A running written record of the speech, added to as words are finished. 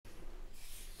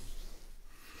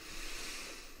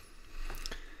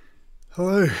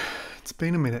Hello, it's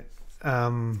been a minute.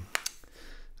 I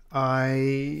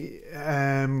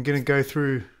am going to go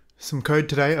through some code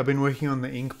today. I've been working on the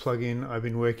ink plugin. I've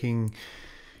been working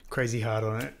crazy hard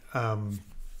on it.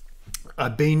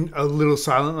 I've been a little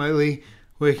silent lately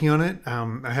working on it.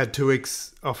 I had 2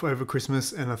 weeks off over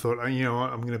Christmas and I thought, oh, you know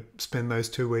what, I'm going to spend those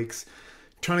 2 weeks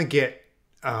trying to get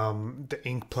the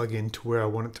ink plugin to where I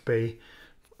want it to be.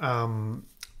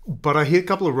 But I hit a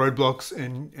couple of roadblocks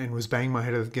and was banging my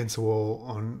head against the wall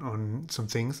on some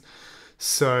things.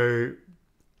 So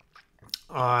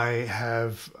I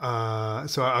have,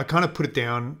 so I kind of put it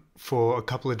down for a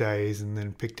couple of days and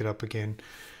then picked it up again.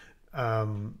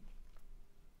 And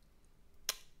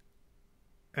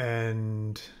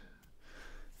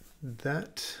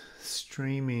that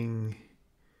streaming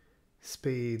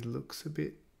speed looks a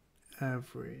bit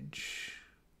average.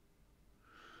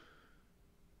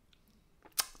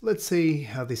 Let's see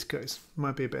how this goes.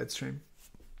 Might be a bad stream,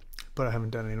 but I haven't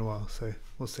done it in a while, so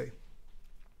we'll see.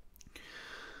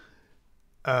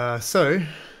 So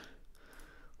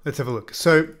let's have a look.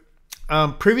 So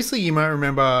previously you might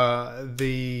remember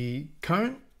the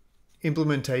current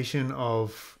implementation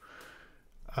of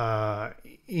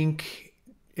ink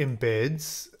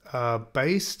embeds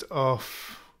based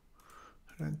off,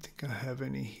 I don't think I have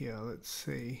any here. Let's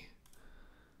see.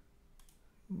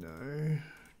 No.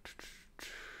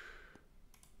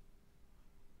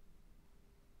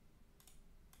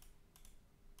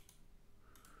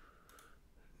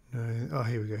 No, oh,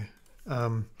 here we go.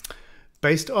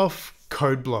 Based off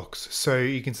code blocks. So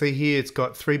you can see here it's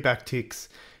got 3 backticks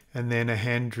and then a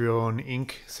hand-drawn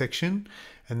ink section,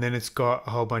 and then it's got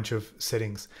a whole bunch of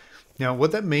settings. Now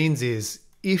what that means is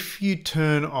if you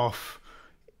turn off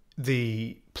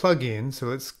the plugin, so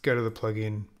let's go to the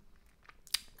plugin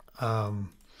and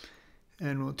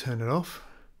we'll turn it off.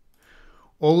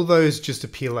 All of those just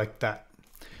appear like that,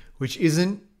 which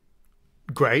isn't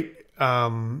great.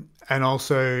 And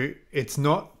also it's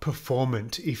not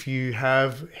performant. If you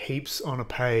have heaps on a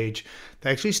page,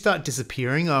 they actually start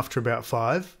disappearing after about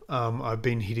 5. I've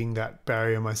been hitting that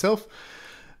barrier myself.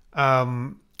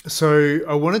 So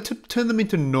I wanted to turn them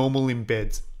into normal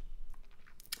embeds.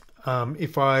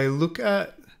 If I look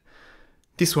at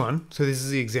this one, so this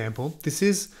is the example. This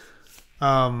is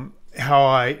how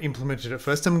I implemented it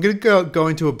first. I'm going to go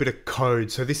into a bit of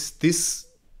code. So this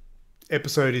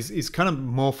episode is kind of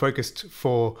more focused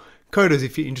for coders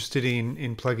if you're interested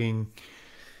in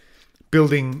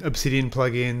building Obsidian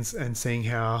plugins and seeing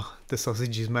how the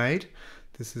sausage is made.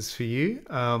 This is for you.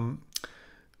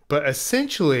 But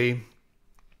essentially,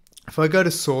 if I go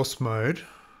to source mode,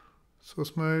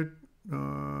 let's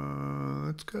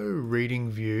go reading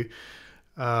view.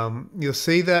 You'll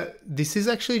see that this is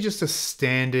actually just a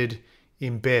standard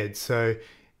embed. So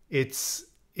it's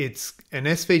an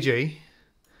SVG.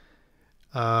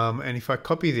 And if I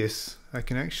copy this, I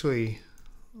can actually,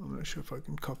 I'm not sure if I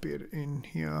can copy it in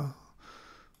here.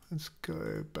 Let's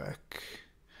go back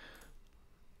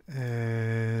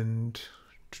and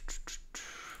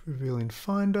reveal in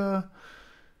Finder,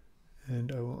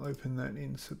 and I will open that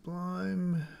in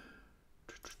Sublime.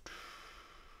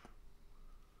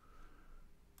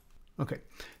 Okay,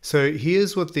 so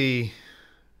here's what the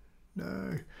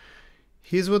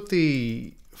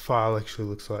file actually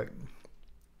looks like.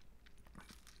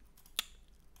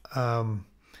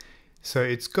 So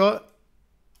it's got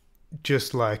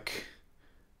just like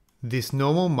this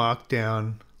normal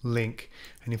markdown link,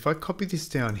 and if I copy this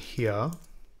down here,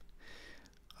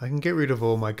 I can get rid of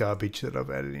all my garbage that I've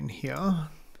added in here,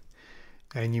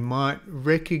 and you might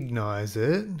recognize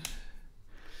it.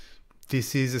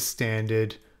 This is a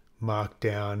standard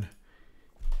markdown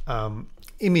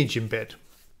image embed,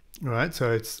 right?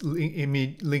 So it's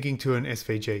linking to an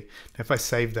SVG. Now if I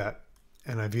save that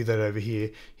and I view that over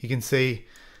here, you can see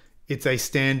it's a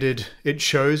standard, it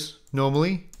shows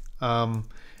normally.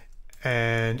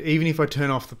 And even if I turn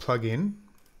off the plugin,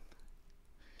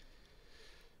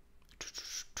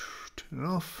 turn it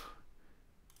off,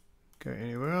 go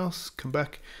anywhere else, come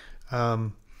back.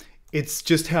 It's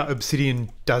just how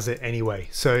Obsidian does it anyway.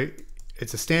 So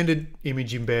it's a standard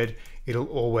image embed. It'll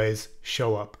always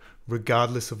show up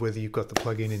regardless of whether you've got the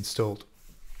plugin installed.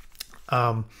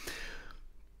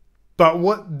 But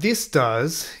what this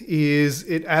does is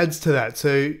it adds to that.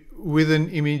 So with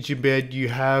an image embed, you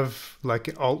have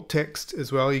like alt text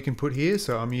as well you can put here.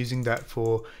 So I'm using that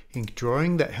for ink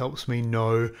drawing. That helps me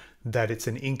know that it's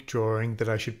an ink drawing that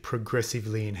I should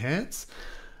progressively enhance.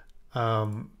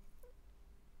 Then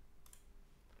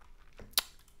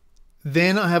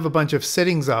I have a bunch of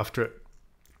settings after it.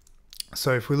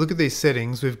 So if we look at these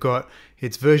settings, we've got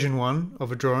it's version 1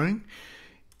 of a drawing.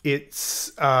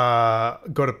 it's got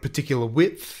a particular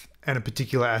width and a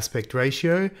particular aspect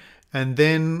ratio. And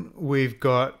then we've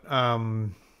got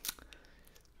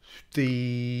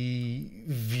the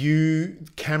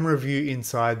camera view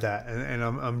inside that. And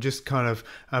I'm just kind of,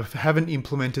 I haven't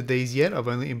implemented these yet. I've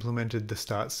only implemented the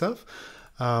start stuff.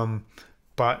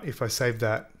 But if I save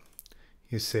that,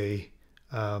 you see,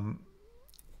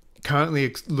 currently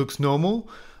it looks normal.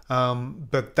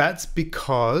 But that's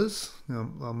because,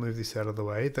 I'll move this out of the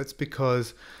way. That's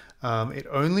because it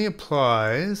only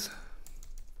applies,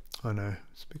 oh no,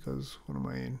 it's because, what am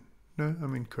I in? No,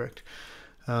 I'm incorrect.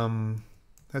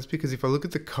 That's because if I look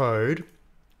at the code,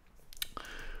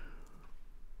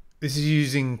 this is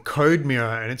using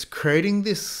Codemirror and it's creating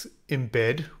this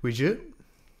embed widget.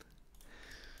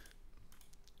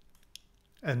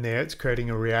 And there it's creating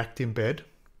a React embed,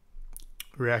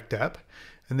 React app.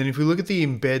 And then if we look at the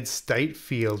embed state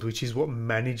field, which is what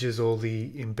manages all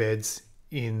the embeds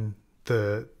in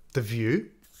the view,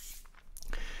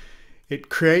 it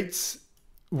creates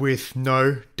with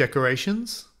no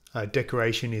decorations.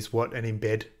 Decoration is what an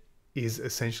embed is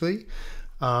essentially.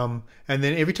 And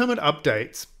then every time it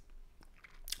updates,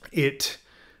 it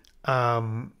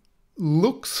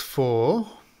looks through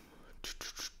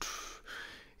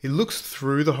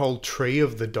the whole tree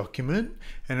of the document,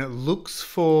 and it looks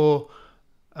for,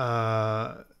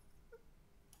 sorry,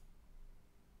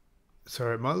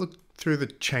 it might look through the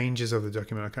changes of the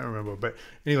document. I can't remember, but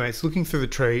anyway, it's looking through the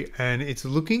tree and it's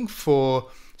looking for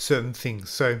certain things.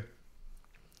 So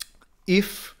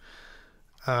if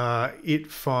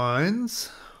it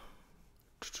finds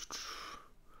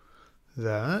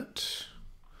that,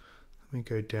 let me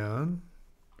go down.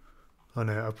 Oh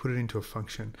no, I put it into a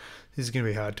function. This is going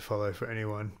to be hard to follow for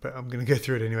anyone, but I'm going to go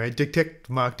through it anyway. Detect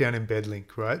markdown embed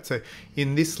link, right? So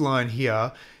in this line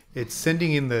here, it's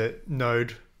sending in the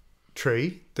node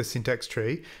tree, the syntax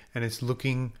tree, and it's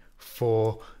looking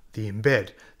for the embed.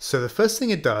 So the first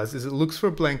thing it does is it looks for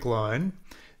a blank line,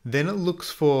 then it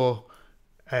looks for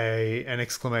an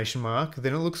exclamation mark,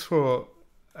 then it looks for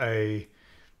a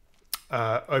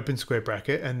open square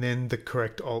bracket, and then the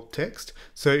correct alt text.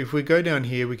 So if we go down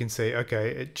here, we can see, okay,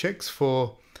 it checks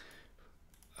for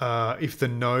if the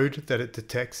node that it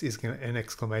detects is an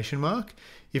exclamation mark.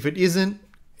 If it isn't,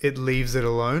 it leaves it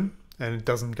alone and it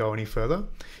doesn't go any further.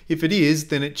 If it is,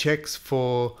 then it checks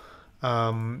for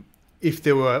if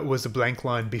there was a blank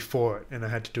line before it, and I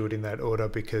had to do it in that order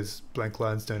because blank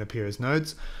lines don't appear as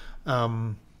nodes.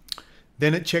 Then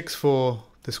it checks for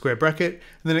the square bracket,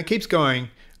 and then it keeps going,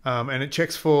 and it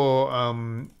checks for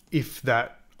if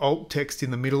that alt text in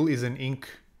the middle is ink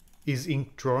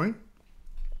drawing,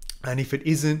 and if it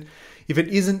isn't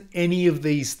any of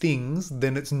these things,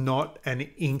 then it's not an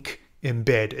ink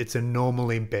embed. It's a normal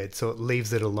embed, so it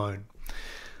leaves it alone.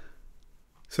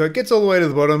 So it gets all the way to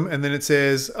the bottom, and then it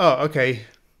says, oh, okay,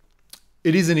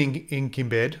 it is an ink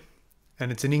embed,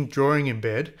 and it's an ink drawing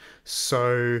embed,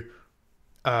 so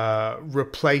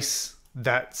replace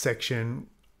that section,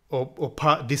 or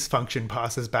this function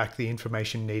passes back the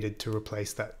information needed to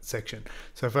replace that section.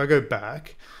 So if I go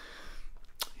back,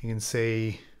 you can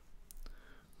see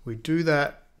we do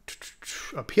that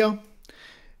up here,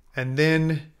 and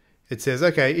then it says,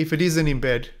 okay, if it is an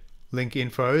embed link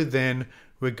info, then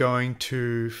we're going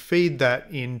to feed that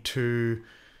into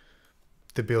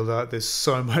the builder. There's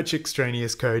so much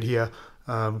extraneous code here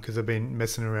because I've been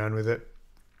messing around with it.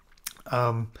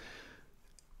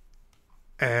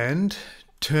 And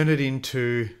turn it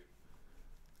into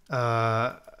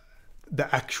the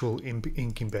actual ink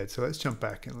embed. So let's jump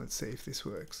back and let's see if this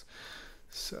works.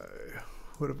 So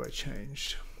what have I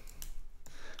changed?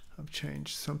 I've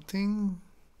changed something.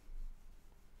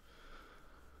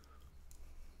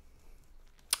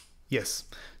 Yes.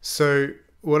 So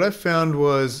what I found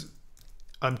was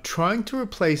I'm trying to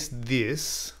replace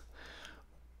this,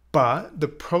 but the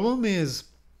problem is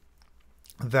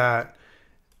that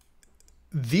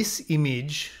this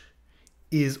image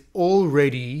is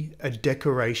already a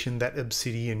decoration that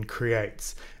Obsidian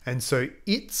creates. And so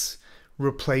it's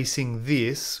replacing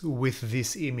this with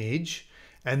this image,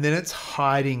 and then it's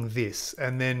hiding this.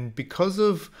 And then because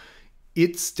of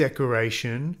its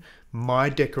decoration, my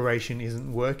decoration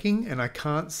isn't working, and I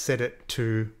can't set it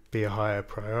to be a higher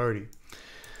priority.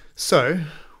 So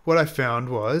what I found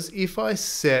was if I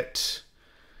set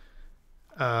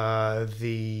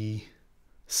the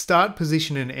start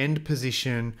position and end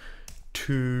position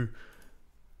to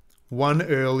one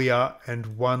earlier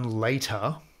and one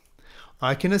later,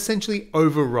 I can essentially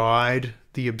override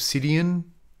the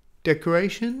Obsidian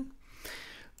decoration,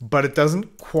 but it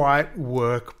doesn't quite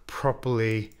work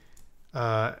properly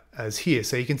as here.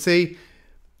 So you can see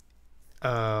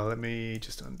Let me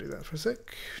just undo that for a sec.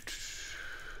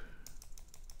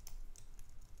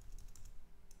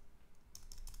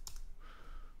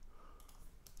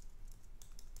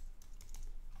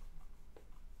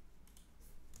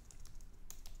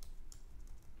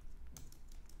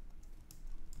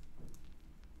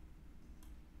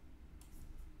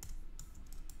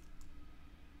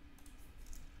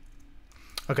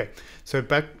 Okay, so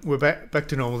we're back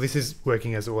to normal. This is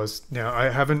working as it was. Now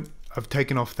I've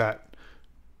taken off that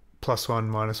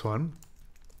 +1, -1.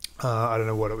 I don't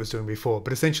know what it was doing before,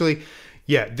 but essentially,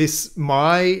 yeah,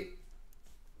 my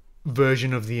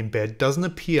version of the embed doesn't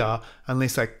appear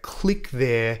unless I click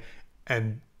there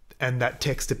and that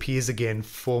text appears again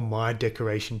for my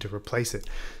decoration to replace it.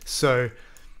 So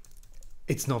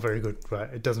it's not very good, right?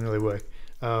 It doesn't really work.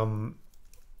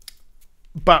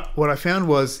 But what I found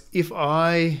was if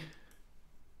I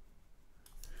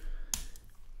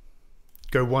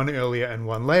go one earlier and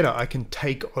one later, I can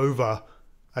take over.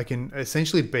 I can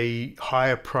essentially be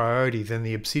higher priority than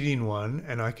the Obsidian one,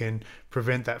 and I can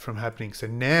prevent that from happening. So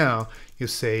now you'll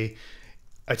see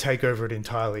I take over it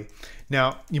entirely.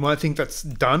 Now you might think that's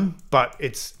done, but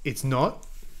it's not,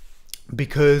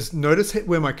 because notice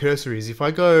where my cursor is. If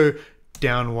I go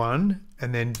down one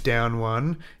and then down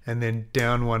one and then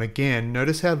down one again,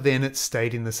 notice how then it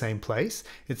stayed in the same place.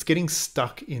 It's getting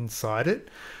stuck inside it.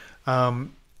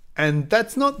 And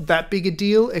that's not that big a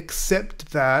deal,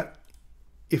 except that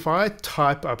if I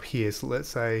type up here, so let's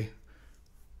say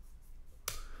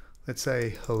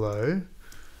hello,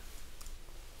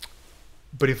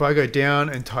 but if I go down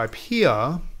and type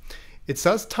here, it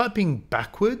starts typing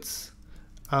backwards.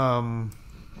 It's a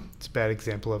bad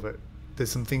example of it.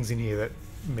 There's some things in here that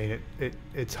mean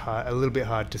it's hard, a little bit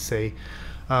hard to see,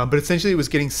 but essentially it was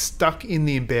getting stuck in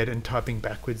the embed and typing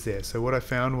backwards there. So what I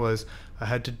found was I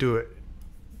had to do it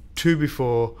 2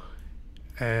 before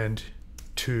and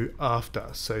 2 after.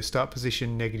 So start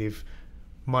position negative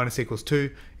minus equals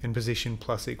 2 and position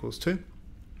plus equals 2.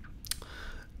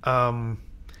 And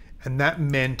that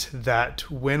meant that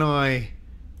when I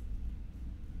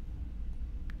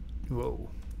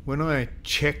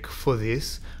check for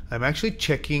this, I'm actually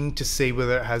checking to see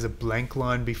whether it has a blank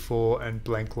line before and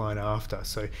blank line after.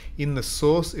 So in the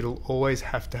source, it'll always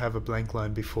have to have a blank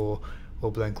line before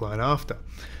or blank line after.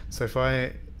 So if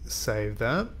I save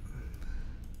that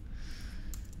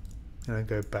and I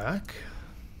go back,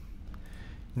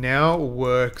 now it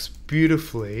works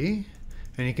beautifully.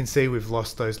 And you can see we've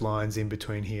lost those lines in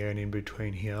between here and in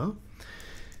between here.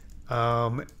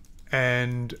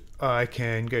 And I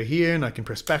can go here and I can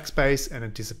press backspace and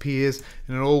it disappears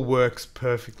and it all works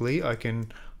perfectly. I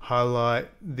can highlight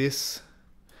this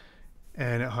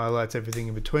and it highlights everything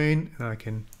in between and I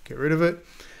can get rid of it.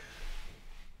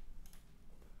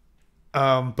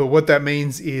 But what that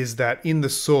means is that in the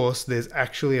source, there's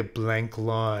actually a blank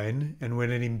line, and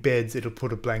when it embeds, it'll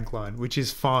put a blank line, which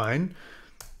is fine.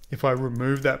 If I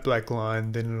remove that blank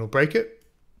line, then it'll break it.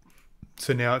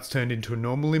 So now it's turned into a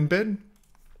normal embed.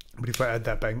 But if I add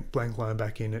that blank line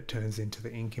back in, it turns into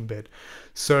the ink embed.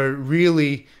 So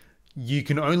really, you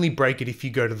can only break it if you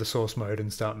go to the source mode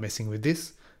and start messing with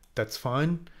this. That's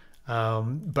fine.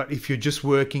 But if you're just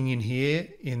working in here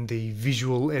in the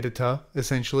visual editor,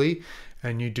 essentially,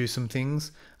 and you do some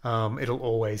things, it'll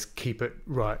always keep it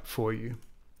right for you.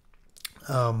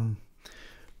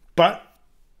 But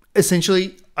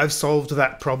essentially, I've solved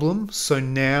that problem. So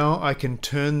now I can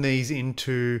turn these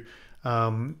into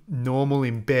normal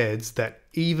embeds that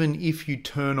even if you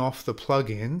turn off the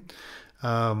plugin,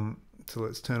 so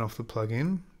let's turn off the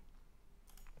plugin,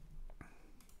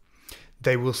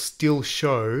 they will still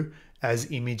show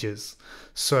as images.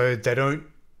 So they don't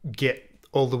get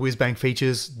all the whiz-bang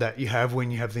features that you have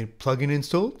when you have the plugin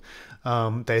installed.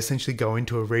 They essentially go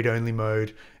into a read-only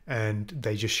mode and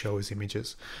they just show as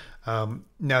images.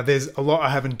 Now there's a lot I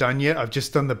haven't done yet. I've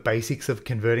just done the basics of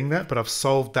converting that, but I've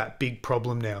solved that big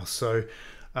problem now. So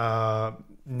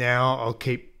now I'll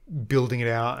keep building it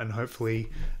out, and hopefully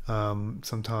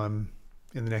sometime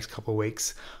in the next couple of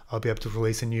weeks, I'll be able to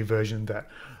release a new version that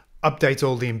updates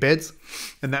all the embeds.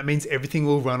 And that means everything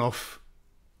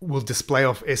will display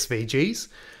off SVGs,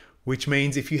 which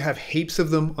means if you have heaps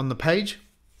of them on the page,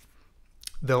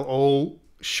 they'll all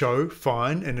show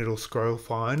fine and it'll scroll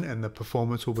fine and the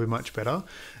performance will be much better.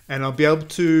 And I'll be able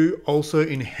to also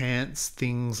enhance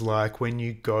things like when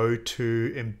you go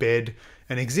to embed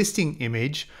an existing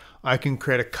image, I can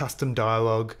create a custom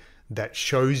dialogue that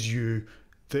shows you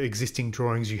the existing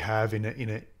drawings you have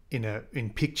in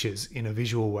pictures in a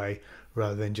visual way,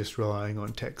 rather than just relying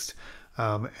on text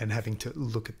and having to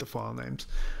look at the file names.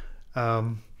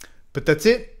 But that's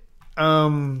it.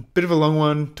 Bit of a long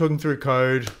one, talking through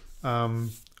code. To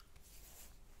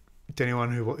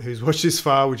anyone who's watched this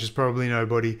far, which is probably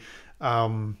nobody,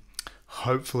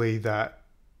 hopefully that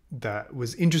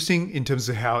was interesting in terms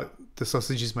of how the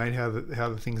sausage is made, how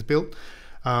the thing's built.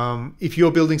 If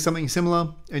you're building something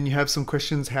similar and you have some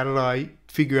questions, how did I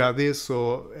figure out this,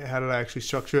 or how did I actually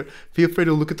structure it, feel free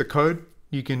to look at the code.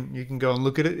 You can go and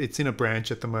look at it. It's in a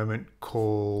branch at the moment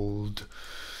called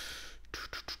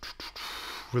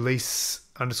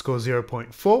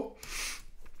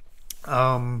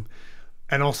release_0.4.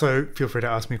 And also feel free to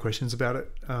ask me questions about it.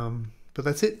 But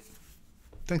that's it.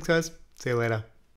 Thanks, guys. See you later.